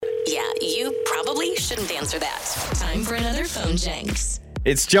you probably shouldn't answer that. Time for another phone Jenks.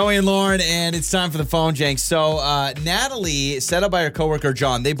 It's Joey and Lauren, and it's time for the phone Jenks. So Natalie, set up by her coworker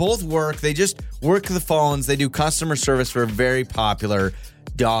John, they both work. They just work the phones. They do customer service for a very popular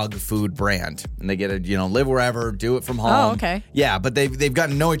dog food brand, and they get to live wherever, do it from home. Oh, okay. Yeah, but they've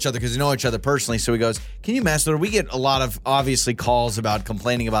gotten to know each other because they know each other personally. So he goes, "Can you mess with her?" We get a lot of obviously calls about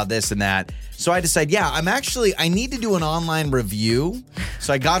complaining about this and that. So I decide, I need to do an online review.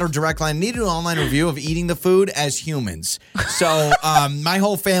 So I got her direct line. I need to do an online review of eating the food as humans. So my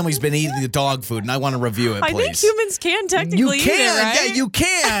whole family's been eating the dog food, and I want to review it. Please. I think humans can technically eat it, right? Yeah, you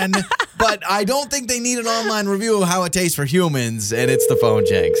can. But I don't think they need an online review of how it tastes for humans, and it's the phone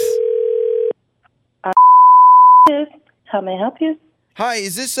Jenks. How may I help you? Hi,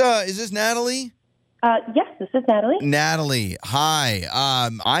 is this Natalie? Yes, this is Natalie. Natalie, hi.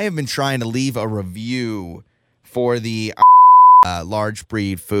 I have been trying to leave a review for the large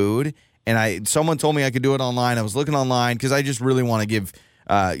breed food, and someone told me I could do it online. I was looking online because I just really want to give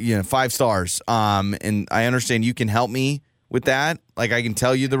 5 stars. And I understand you can help me with that. Like I can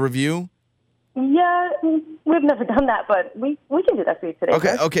tell you the review. Yeah, we've never done that, but we can do that for you today.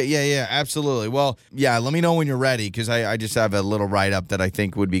 Okay, yeah, absolutely. Well, yeah, let me know when you're ready because I just have a little write-up that I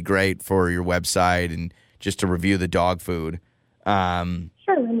think would be great for your website and just to review the dog food. Sure,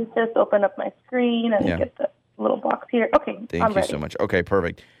 let me just open up my screen and get the little box here. Okay, Thank you so much. Okay,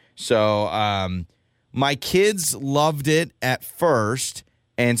 perfect. So my kids loved it at first,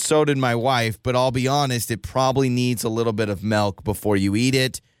 and so did my wife, but I'll be honest, it probably needs a little bit of milk before you eat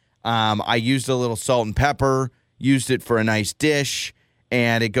it. I used a little salt and pepper, used it for a nice dish,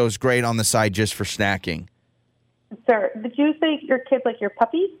 and it goes great on the side just for snacking. Sir, did you say your kids like your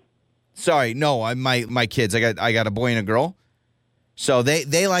puppies? Sorry, no, my kids. I got a boy and a girl. So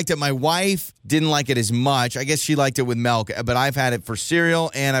they liked it. My wife didn't like it as much. I guess she liked it with milk, but I've had it for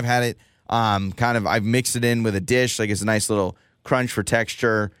cereal, and I've had it I've mixed it in with a dish, like it's a nice little crunch for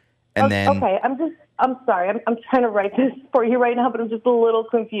texture, and then... Okay, I'm sorry. I'm trying to write this for you right now, but I'm just a little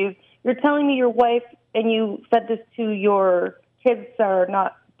confused. You're telling me your wife and you fed this to your kids are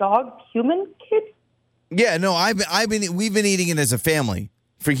not dog, human kids? Yeah, no, we've been eating it as a family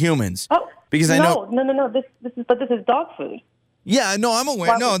for humans. Oh, because I know. No. This is dog food. Yeah, no, I'm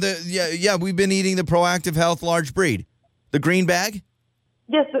aware. We've been eating the Proactive Health large breed, the green bag.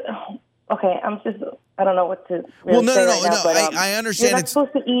 Yes. Okay, I don't know what to really say right now, but, I understand. You're not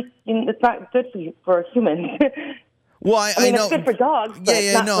supposed to eat. It's not good for humans. Well, I know. It's good for dogs.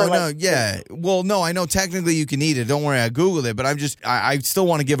 Well, no, I know technically you can eat it. Don't worry, I Googled it, but I still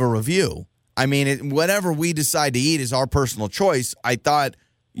want to give a review. I mean, whatever we decide to eat is our personal choice. I thought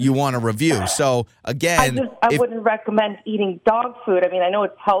you want a review. So, again... I wouldn't recommend eating dog food. I mean, I know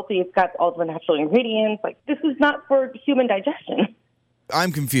it's healthy. It's got all the natural ingredients. Like, this is not for human digestion.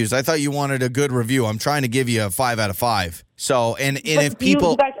 I'm confused. I thought you wanted a good review. I'm trying to give you a 5 out of 5. So, and if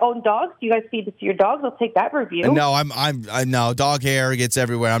people... You guys own dogs? Do you guys feed this to your dogs? I'll take that review. No, no, dog hair gets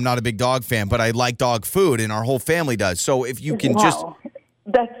everywhere. I'm not a big dog fan, but I like dog food, and our whole family does. So if you can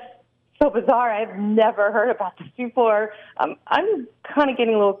That's so bizarre. I've never heard about this before. I'm kind of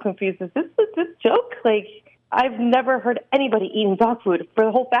getting a little confused. Is this a joke? Like, I've never heard anybody eating dog food for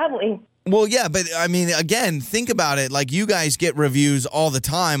the whole family. Well, yeah, but I mean, again, think about it. Like, you guys get reviews all the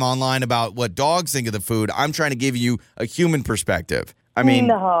time online about what dogs think of the food. I'm trying to give you a human perspective. I mean...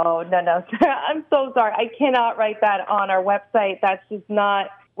 No. I'm so sorry. I cannot write that on our website. That's just not...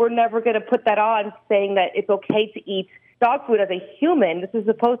 We're never going to put that on saying that it's okay to eat dog food as a human. This is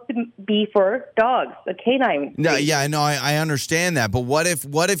supposed to be for dogs, a canine. No, yeah, no, I understand that. But what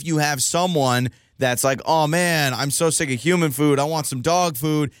if you have someone that's like, oh man, I'm so sick of human food, I want some dog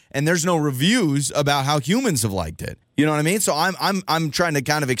food, and there's no reviews about how humans have liked it. You know what I mean? So I'm trying to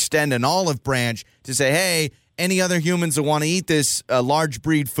kind of extend an olive branch to say, hey, any other humans that want to eat this large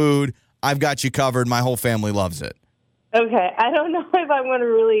breed food, I've got you covered. My whole family loves it. Okay, I don't know if I'm going to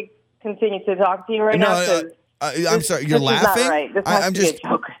really continue to talk to you right now. I'm sorry. You're laughing. This is not right. This has to be a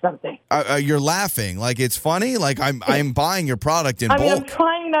joke or something. You're laughing like it's funny. Like I'm buying your product in bulk. I'm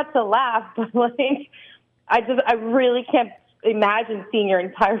trying not to laugh, but like I really can't imagine seeing your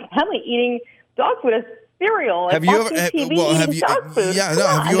entire family eating dog food as cereal. Have you ever? Dog food. Yeah, no.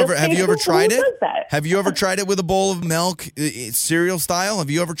 Have you ever tried it? Have you ever tried it with a bowl of milk, cereal style? Have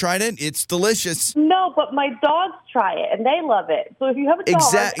you ever tried it? It's delicious. No, but my dogs try it and they love it. So if you have a dog,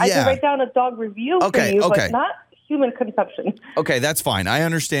 I can write down a dog review for you, but not human consumption. Okay, that's fine. I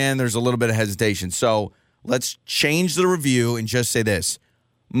understand there's a little bit of hesitation. So let's change the review and just say this.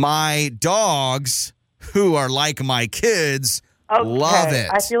 My dogs, who are like my kids, Okay. Love it.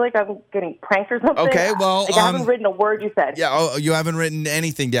 I feel like I'm getting pranked or something. Okay, well, I haven't written a word you said. Yeah, you haven't written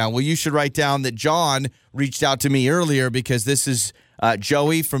anything down. Well, you should write down that John reached out to me earlier because this is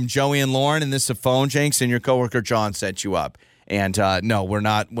Joey from Joey and Lauren, and this is a phone, Jenks, and your coworker John set you up. And no, we're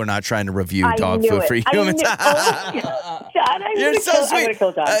not trying to review dog food for humans. John, You're so sweet. I'm gonna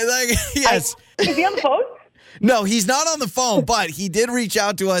kill John. Yes. Is he on the phone? No, he's not on the phone, but he did reach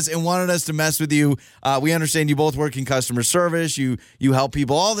out to us and wanted us to mess with you. We understand you both work in customer service. You help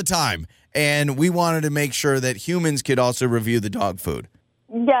people all the time. And we wanted to make sure that humans could also review the dog food.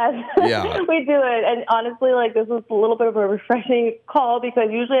 Yes, Yeah. we do it. And honestly, this was a little bit of a refreshing call because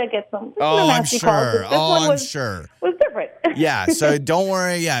usually I get some nasty calls. This one was different. Yeah, so don't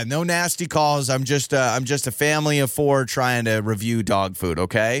worry. Yeah, no nasty calls. I'm just a family of 4 trying to review dog food,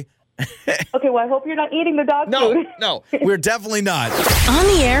 okay? Okay, well, I hope you're not eating the dog food. No, we're definitely not. On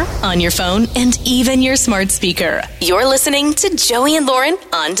the air, on your phone, and even your smart speaker. You're listening to Joey and Lauren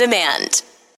on demand.